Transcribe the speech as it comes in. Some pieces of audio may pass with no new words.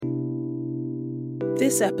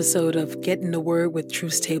This episode of Get in the Word with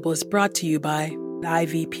Truth Table is brought to you by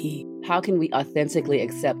IVP. How can we authentically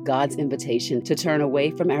accept God's invitation to turn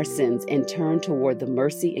away from our sins and turn toward the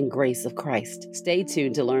mercy and grace of Christ? Stay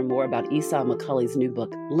tuned to learn more about Esau McCulley's new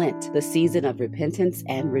book, Lent, the Season of Repentance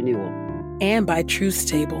and Renewal. And by Truth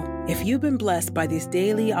Table. If you've been blessed by these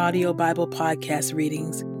daily audio Bible podcast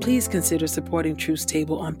readings, please consider supporting Truth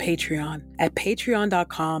Table on Patreon at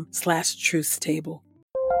patreon.com/truthstable.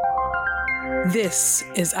 This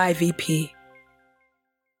is IVP.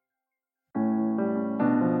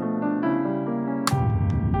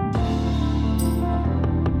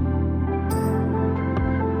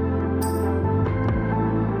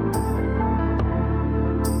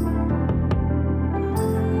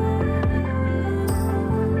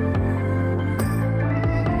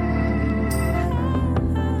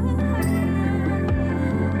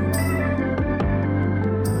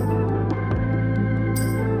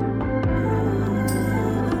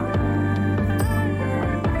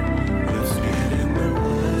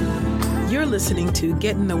 Listening to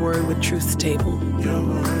Get in the Word with Truth Table. Your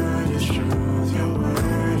word is truth, your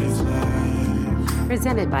word is life.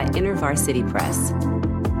 Presented by InterVarsity Press.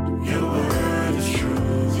 Your word is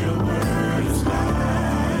truth, your word is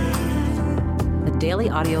life. A daily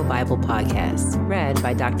audio Bible podcast read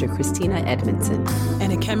by Dr. Christina Edmondson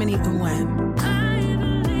and Ekemini Uwan.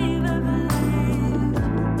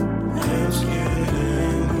 Let's get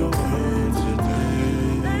in the word today.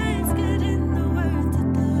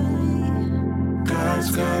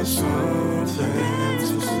 God's got something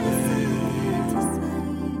to say.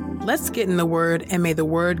 Let's get in the Word, and may the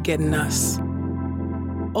Word get in us.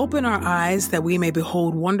 Open our eyes that we may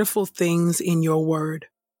behold wonderful things in your Word.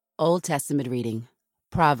 Old Testament reading,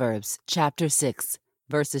 Proverbs chapter 6,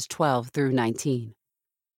 verses 12 through 19.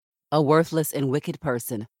 A worthless and wicked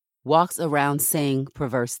person walks around saying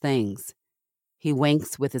perverse things. He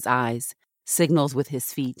winks with his eyes, signals with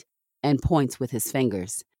his feet, and points with his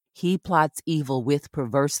fingers. He plots evil with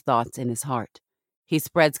perverse thoughts in his heart. He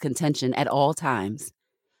spreads contention at all times.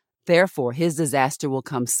 Therefore, his disaster will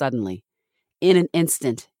come suddenly. In an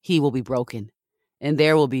instant, he will be broken, and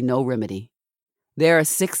there will be no remedy. There are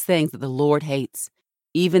 6 things that the Lord hates,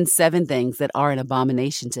 even 7 things that are an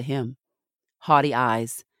abomination to him: haughty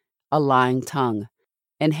eyes, a lying tongue,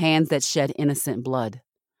 and hands that shed innocent blood,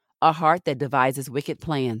 a heart that devises wicked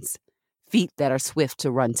plans, feet that are swift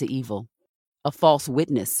to run to evil, a false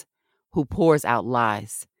witness who pours out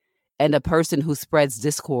lies, and a person who spreads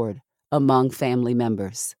discord among family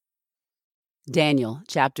members. Daniel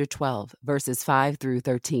chapter 12, verses 5 through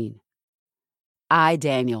 13. I,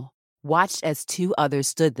 Daniel, watched as 2 others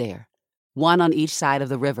stood there, one on each side of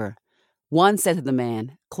the river. One said to the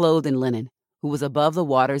man, clothed in linen, who was above the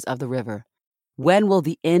waters of the river, "When will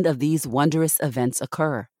the end of these wondrous events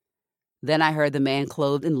occur?" Then I heard the man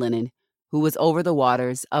clothed in linen, who was over the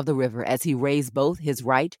waters of the river, as he raised both his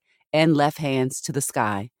right and left hands to the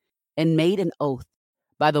sky, and made an oath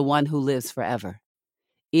by the one who lives forever.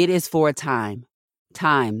 It is for a time,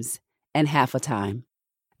 times, and half a time.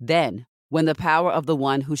 Then, when the power of the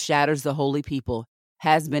one who shatters the holy people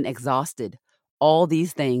has been exhausted, all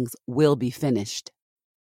these things will be finished.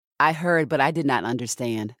 I heard, but I did not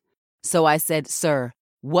understand. So I said, "Sir,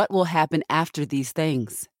 what will happen after these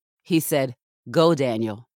things?" He said, "Go,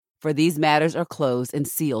 Daniel, for these matters are closed and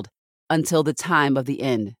sealed until the time of the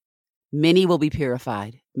end. Many will be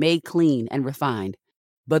purified, made clean, and refined,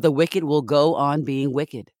 but the wicked will go on being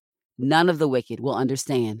wicked. None of the wicked will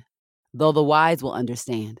understand, though the wise will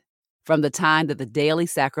understand, from the time that the daily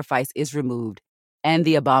sacrifice is removed and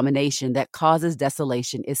the abomination that causes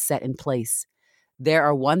desolation is set in place. There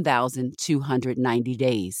are 1,290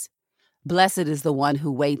 days. Blessed is the one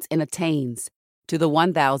who waits and attains to the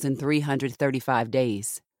 1,335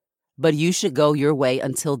 days. But you should go your way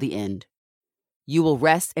until the end. You will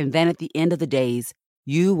rest, and then at the end of the days,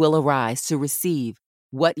 you will arise to receive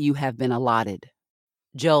what you have been allotted.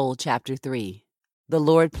 Joel chapter 3. The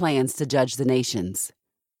Lord plans to judge the nations.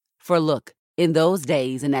 For look, in those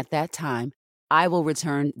days and at that time, I will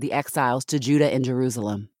return the exiles to Judah and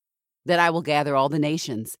Jerusalem. Then I will gather all the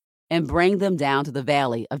nations and bring them down to the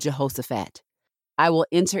valley of Jehoshaphat. I will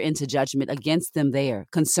enter into judgment against them there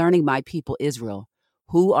concerning my people Israel,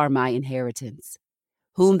 who are my inheritance,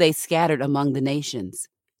 whom they scattered among the nations.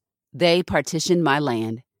 They partitioned my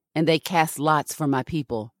land, and they cast lots for my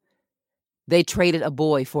people. They traded a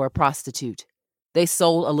boy for a prostitute. They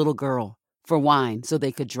sold a little girl for wine so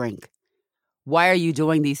they could drink. Why are you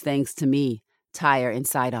doing these things to me, Tyre and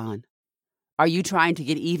Sidon? Are you trying to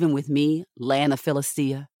get even with me, land of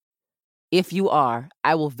Philistia? If you are,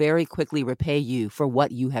 I will very quickly repay you for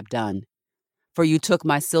what you have done. For you took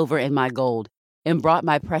my silver and my gold, and brought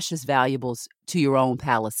my precious valuables to your own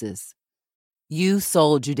palaces. You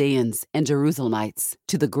sold Judeans and Jerusalemites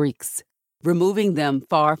to the Greeks, removing them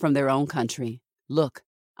far from their own country. Look,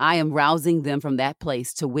 I am rousing them from that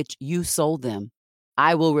place to which you sold them.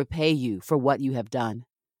 I will repay you for what you have done.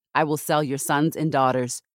 I will sell your sons and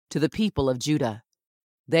daughters to the people of Judah.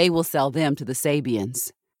 They will sell them to the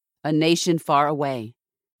Sabeans, a nation far away.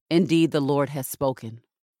 Indeed, the Lord has spoken.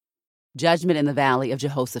 Judgment in the valley of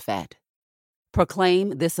Jehoshaphat.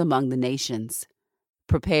 Proclaim this among the nations.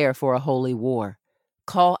 Prepare for a holy war.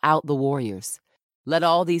 Call out the warriors. Let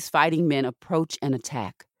all these fighting men approach and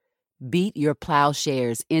attack. Beat your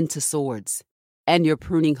plowshares into swords, and your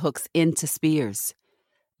pruning hooks into spears.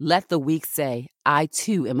 Let the weak say, I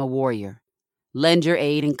too am a warrior. Lend your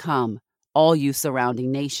aid and come, all you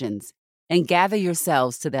surrounding nations, and gather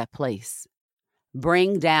yourselves to that place.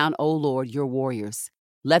 Bring down, O Lord, your warriors.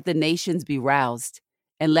 Let the nations be roused,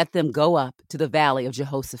 and let them go up to the valley of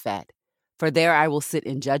Jehoshaphat. For there I will sit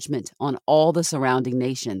in judgment on all the surrounding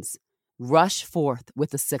nations. Rush forth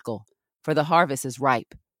with the sickle, for the harvest is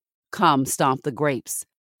ripe. Come, stomp the grapes,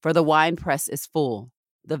 for the winepress is full.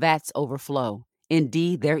 The vats overflow.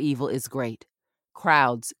 Indeed, their evil is great.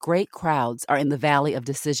 Crowds, great crowds, are in the valley of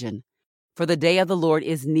decision. For the day of the Lord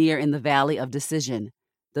is near in the valley of decision.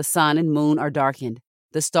 The sun and moon are darkened.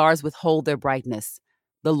 The stars withhold their brightness.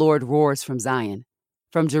 The Lord roars from Zion.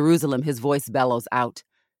 From Jerusalem his voice bellows out.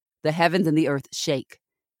 The heavens and the earth shake.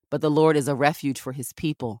 But the Lord is a refuge for his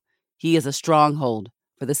people. He is a stronghold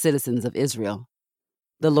for the citizens of Israel.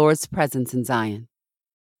 The Lord's presence in Zion.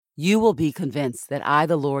 You will be convinced that I,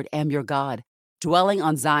 the Lord, am your God, dwelling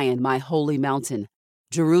on Zion, my holy mountain.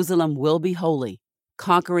 Jerusalem will be holy.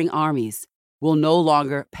 Conquering armies will no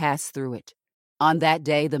longer pass through it. On that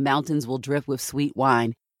day, the mountains will drip with sweet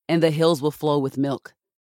wine, and the hills will flow with milk.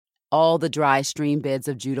 All the dry stream beds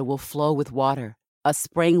of Judah will flow with water. A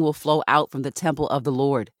spring will flow out from the temple of the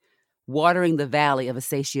Lord, watering the valley of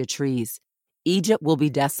acacia trees. Egypt will be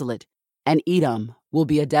desolate, and Edom will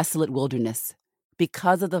be a desolate wilderness,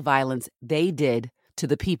 because of the violence they did to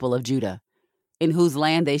the people of Judah, in whose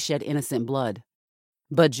land they shed innocent blood.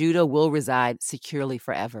 But Judah will reside securely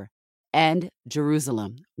forever, and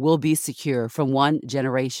Jerusalem will be secure from one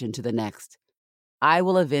generation to the next. I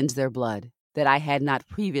will avenge their blood that I had not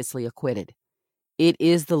previously acquitted. It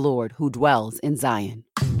is the Lord who dwells in Zion.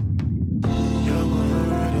 Your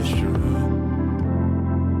word is true.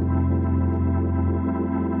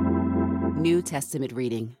 New Testament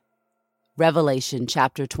reading. Revelation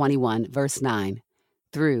chapter 21, verse 9,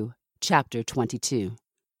 through chapter 22.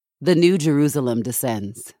 The New Jerusalem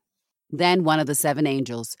descends. Then one of the seven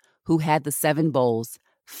angels, who had the seven bowls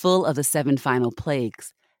full of the seven final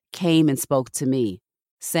plagues, came and spoke to me,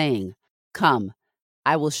 saying, Come,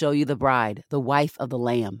 I will show you the bride, the wife of the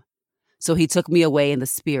Lamb. So he took me away in the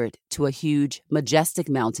Spirit to a huge, majestic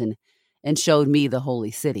mountain and showed me the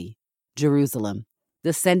holy city, Jerusalem,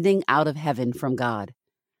 descending out of heaven from God.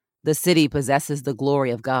 The city possesses the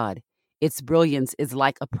glory of God. Its brilliance is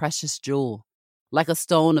like a precious jewel, like a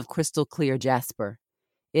stone of crystal clear jasper.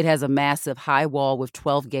 It has a massive high wall with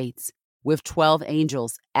 12 gates, with 12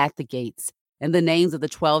 angels at the gates, and the names of the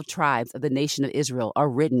 12 tribes of the nation of Israel are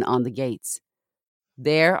written on the gates.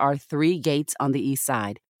 There are 3 gates on the east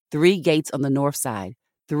side, 3 gates on the north side,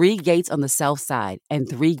 3 gates on the south side, and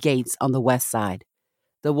 3 gates on the west side.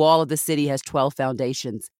 The wall of the city has 12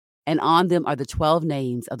 foundations, and on them are the 12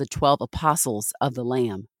 names of the 12 apostles of the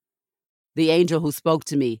Lamb. The angel who spoke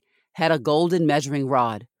to me had a golden measuring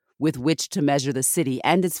rod with which to measure the city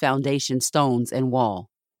and its foundation stones and wall.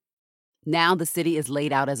 Now the city is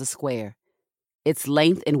laid out as a square, its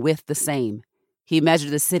length and width the same. He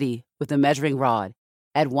measured the city with a measuring rod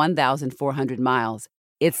at 1,400 miles.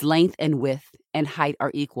 Its length and width and height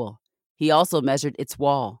are equal. He also measured its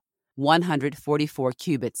wall, 144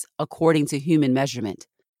 cubits, according to human measurement,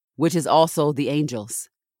 which is also the angels.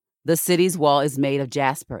 The city's wall is made of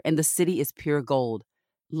jasper, and the city is pure gold,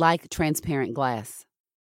 like transparent glass.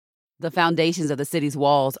 The foundations of the city's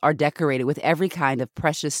walls are decorated with every kind of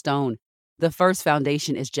precious stone. The first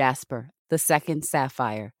foundation is jasper, the second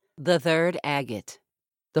sapphire, the third agate,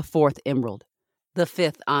 the fourth emerald, the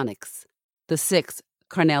fifth onyx, the sixth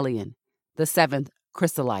carnelian, the seventh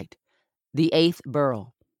chrysolite, the eighth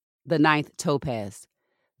beryl, the ninth topaz,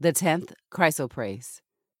 the 10th chrysoprase,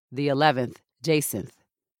 the 11th jacinth,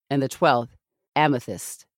 and the 12th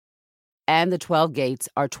amethyst. And the 12 gates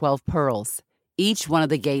are 12 pearls. Each one of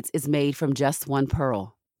the gates is made from just one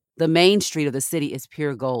pearl. The main street of the city is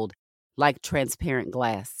pure gold, like transparent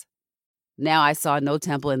glass. Now I saw no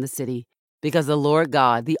temple in the city, because the Lord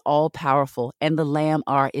God, the all-powerful, and the Lamb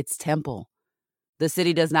are its temple. The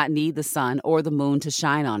city does not need the sun or the moon to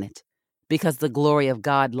shine on it, because the glory of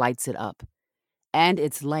God lights it up, and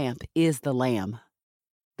its lamp is the Lamb.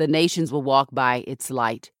 The nations will walk by its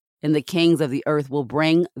light, and the kings of the earth will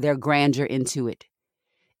bring their grandeur into it.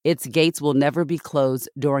 Its gates will never be closed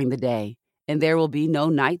during the day, and there will be no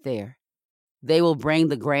night there. They will bring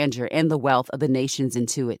the grandeur and the wealth of the nations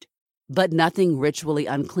into it. But nothing ritually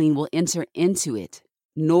unclean will enter into it,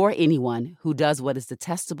 nor anyone who does what is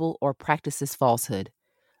detestable or practices falsehood,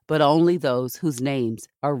 but only those whose names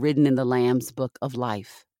are written in the Lamb's book of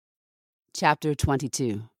life. Chapter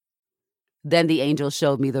 22. Then the angel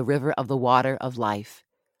showed me the river of the water of life,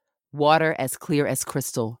 water as clear as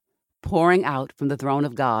crystal, pouring out from the throne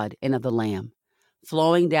of God and of the Lamb,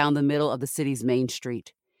 flowing down the middle of the city's main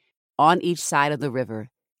street. On each side of the river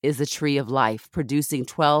is the tree of life, producing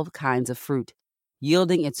 12 kinds of fruit,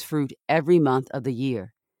 yielding its fruit every month of the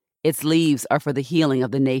year. Its leaves are for the healing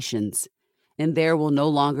of the nations, and there will no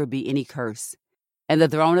longer be any curse. And the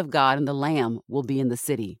throne of God and the Lamb will be in the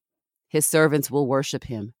city. His servants will worship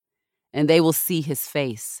him, and they will see his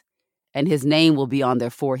face, and his name will be on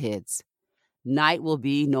their foreheads. Night will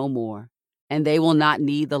be no more, and they will not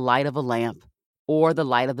need the light of a lamp or the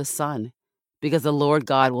light of the sun, because the Lord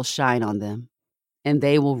God will shine on them, and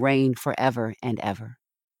they will reign forever and ever.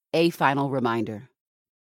 A final reminder.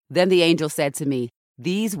 Then the angel said to me,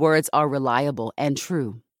 "These words are reliable and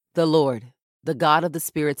true. The Lord, the God of the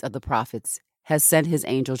spirits of the prophets, has sent his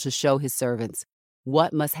angel to show his servants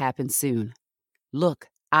what must happen soon. Look,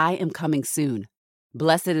 I am coming soon.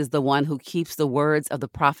 Blessed is the one who keeps the words of the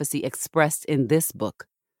prophecy expressed in this book.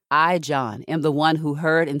 I, John, am the one who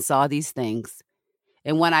heard and saw these things.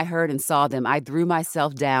 And when I heard and saw them, I threw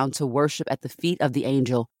myself down to worship at the feet of the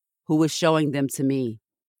angel who was showing them to me.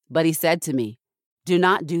 But he said to me, 'Do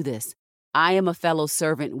not do this. I am a fellow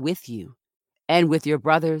servant with you, and with your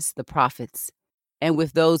brothers, the prophets, and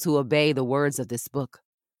with those who obey the words of this book.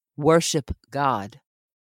 Worship God.'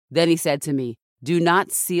 Then he said to me, 'Do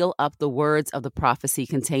not seal up the words of the prophecy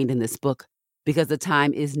contained in this book, because the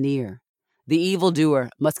time is near. The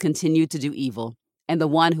evildoer must continue to do evil, and the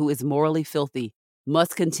one who is morally filthy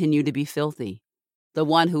must continue to be filthy. The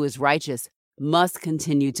one who is righteous must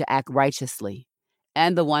continue to act righteously,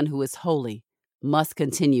 and the one who is holy must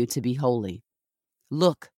continue to be holy.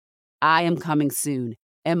 Look, I am coming soon,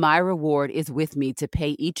 and my reward is with me to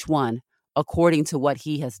pay each one according to what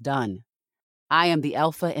he has done. I am the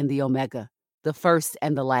Alpha and the Omega, the first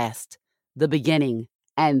and the last, the beginning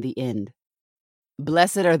and the end.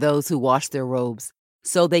 Blessed are those who wash their robes,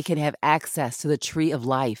 so they can have access to the tree of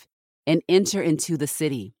life and enter into the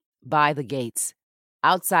city by the gates.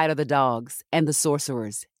 Outside are the dogs and the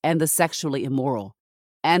sorcerers and the sexually immoral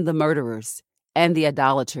and the murderers and the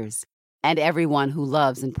idolaters and everyone who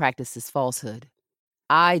loves and practices falsehood.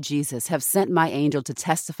 I, Jesus, have sent my angel to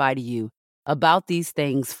testify to you about these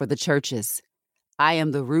things for the churches. I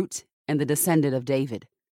am the root and the descendant of David,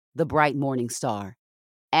 the bright morning star.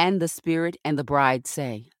 And the Spirit and the bride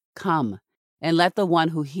say, 'Come,' and let the one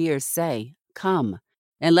who hears say, 'Come,'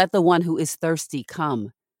 and let the one who is thirsty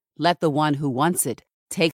come. Let the one who wants it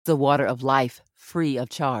take the water of life free of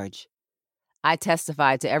charge. I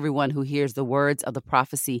testify to everyone who hears the words of the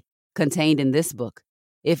prophecy contained in this book.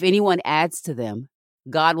 If anyone adds to them,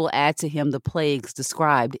 God will add to him the plagues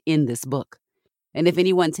described in this book. And if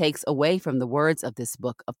anyone takes away from the words of this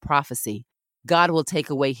book of prophecy, God will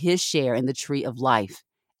take away his share in the tree of life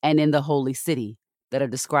and in the holy city that are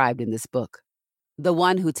described in this book. The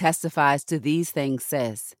one who testifies to these things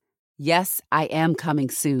says, 'Yes, I am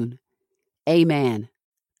coming soon.' Amen.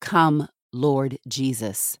 Come, Lord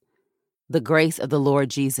Jesus. The grace of the Lord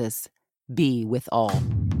Jesus be with all."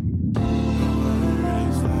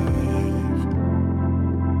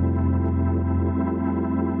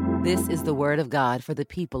 This is the word of God for the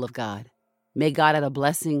people of God. May God add a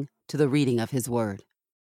blessing to the reading of his word.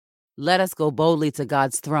 Let us go boldly to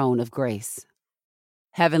God's throne of grace.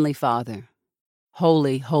 Heavenly Father,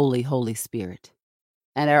 Holy, Holy, Holy Spirit,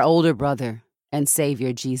 and our older brother and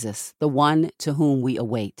Savior Jesus, the one to whom we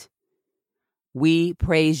await. We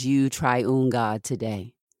praise you, triune God,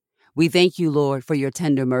 today. We thank you, Lord, for your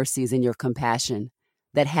tender mercies and your compassion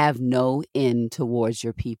that have no end towards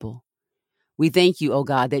your people. We thank you, O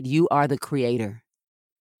God, that you are the creator,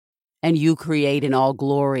 and you create in all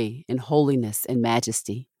glory and holiness and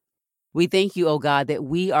majesty. We thank you, O God, that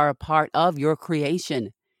we are a part of your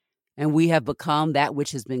creation, and we have become that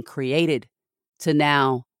which has been created to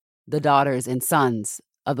now the daughters and sons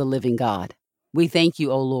of the living God. We thank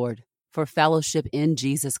you, O Lord, for fellowship in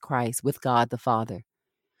Jesus Christ with God the Father.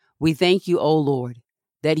 We thank you, O Lord,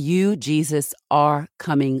 that you, Jesus, are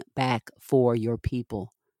coming back for your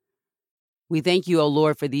people. We thank you, O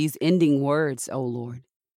Lord, for these ending words, O Lord.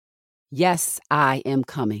 Yes, I am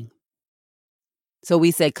coming. So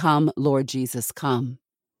we say, come, Lord Jesus, come,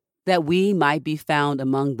 that we might be found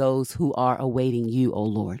among those who are awaiting you, O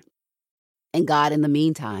Lord. And God, in the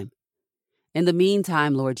meantime,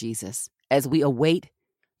 Lord Jesus, as we await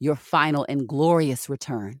your final and glorious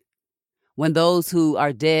return, when those who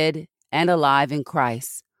are dead and alive in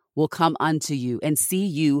Christ will come unto you and see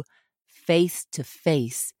you face to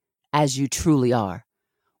face as you truly are,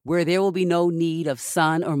 where there will be no need of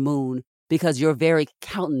sun or moon because your very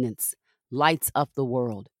countenance lights up the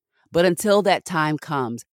world. But until that time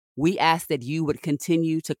comes, we ask that you would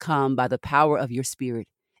continue to come by the power of your Spirit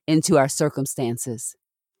into our circumstances,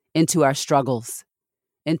 into our struggles,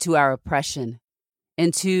 into our oppression,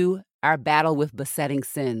 into our battle with besetting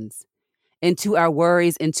sins, into our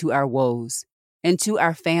worries, into our woes, into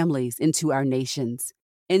our families, into our nations,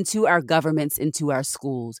 into our governments, into our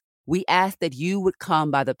schools. We ask that you would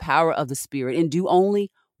come by the power of the Spirit and do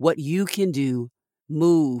only what you can do,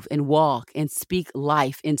 move and walk and speak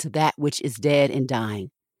life into that which is dead and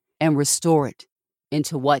dying, and restore it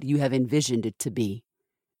into what you have envisioned it to be.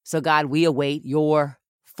 So God, we await your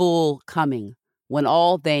full coming when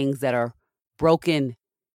all things that are broken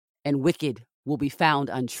and wicked will be found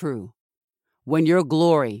untrue, when your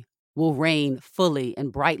glory will reign fully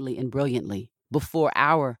and brightly and brilliantly before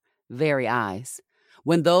our very eyes,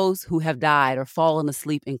 when those who have died or fallen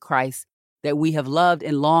asleep in Christ that we have loved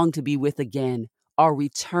and longed to be with again are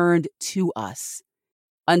returned to us.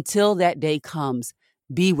 Until that day comes,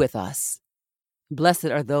 be with us. Blessed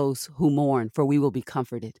are those who mourn, for we will be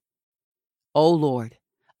comforted. O Lord,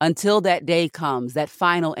 until that day comes, that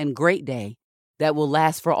final and great day that will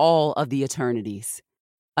last for all of the eternities.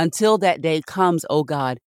 Until that day comes, O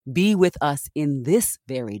God, be with us in this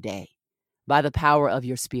very day by the power of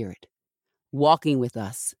your Spirit, walking with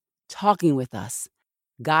us, talking with us,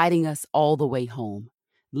 guiding us all the way home,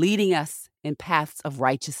 leading us in paths of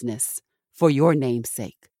righteousness for your name's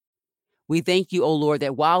sake. We thank you, O Lord,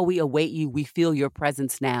 that while we await you, we feel your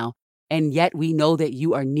presence now, and yet we know that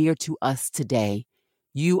you are near to us today.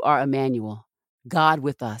 You are Emmanuel, God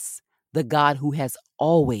with us, the God who has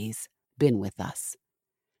always been with us.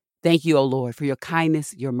 Thank you, O Lord, for your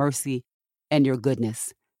kindness, your mercy, and your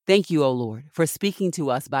goodness. Thank you, O Lord, for speaking to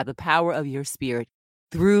us by the power of your Spirit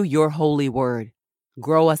through your holy word.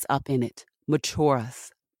 Grow us up in it, mature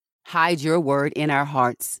us. Hide your word in our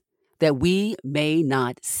hearts, that we may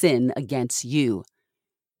not sin against you.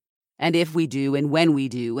 And if we do, and when we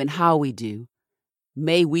do, and how we do,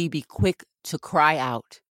 may we be quick to cry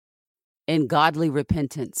out in godly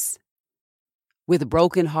repentance, with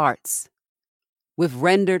broken hearts, with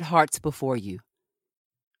rendered hearts before you,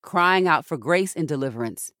 crying out for grace and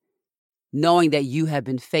deliverance, knowing that you have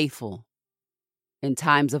been faithful in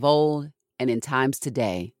times of old and in times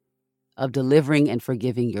today of delivering and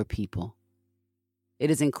forgiving your people. It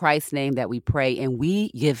is in Christ's name that we pray, and we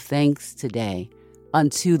give thanks today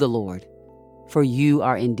unto the Lord, for you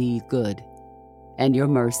are indeed good, and your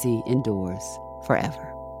mercy endures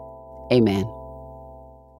forever. Amen.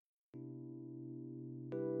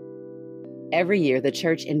 Every year, the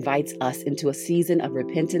church invites us into a season of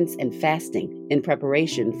repentance and fasting in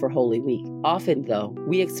preparation for Holy Week. Often, though,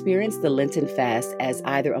 we experience the Lenten fast as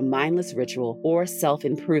either a mindless ritual or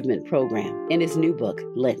self-improvement program. In his new book,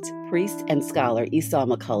 Lent, priest and scholar Esau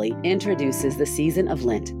McCulley introduces the season of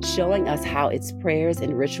Lent, showing us how its prayers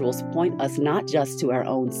and rituals point us not just to our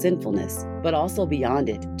own sinfulness, but also beyond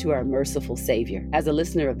it to our merciful Savior. As a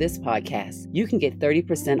listener of this podcast, you can get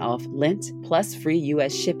 30% off Lent plus free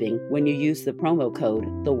U.S. shipping when you use the promo code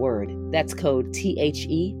THEWORD. That's code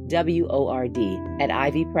THEWORD at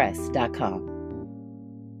ivypress.com.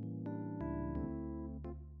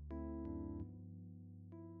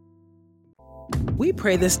 We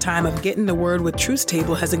pray this time of Getting the Word with Truth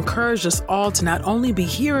Table has encouraged us all to not only be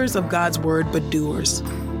hearers of God's Word, but doers.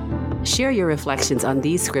 Share your reflections on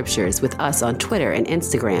these scriptures with us on Twitter and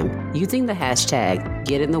Instagram using the hashtag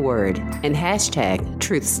 #GetInTheWord and hashtag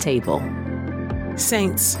 #TruthsTable.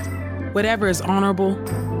 Saints, whatever is honorable,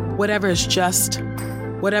 whatever is just,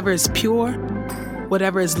 whatever is pure,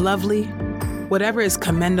 whatever is lovely, whatever is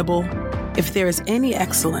commendable, if there is any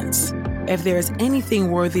excellence, if there is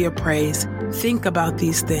anything worthy of praise, think about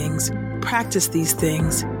these things, practice these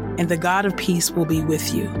things, and the God of peace will be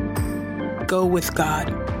with you. Go with God.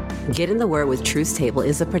 Get in the Word with Truth's Table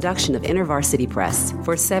is a production of InterVarsity Press.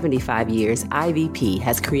 For 75 years, IVP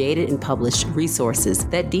has created and published resources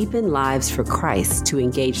that deepen lives for Christ to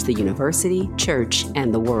engage the university, church,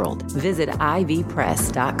 and the world. Visit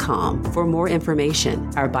ivpress.com for more information.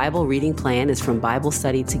 Our Bible reading plan is from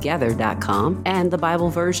BibleStudyTogether.com, and the Bible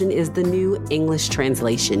version is the New English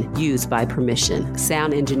Translation used by permission.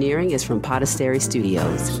 Sound engineering is from Podastery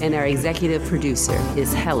Studios, and our executive producer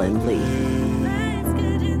is Helen Lee.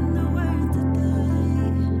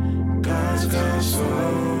 God's got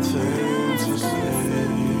something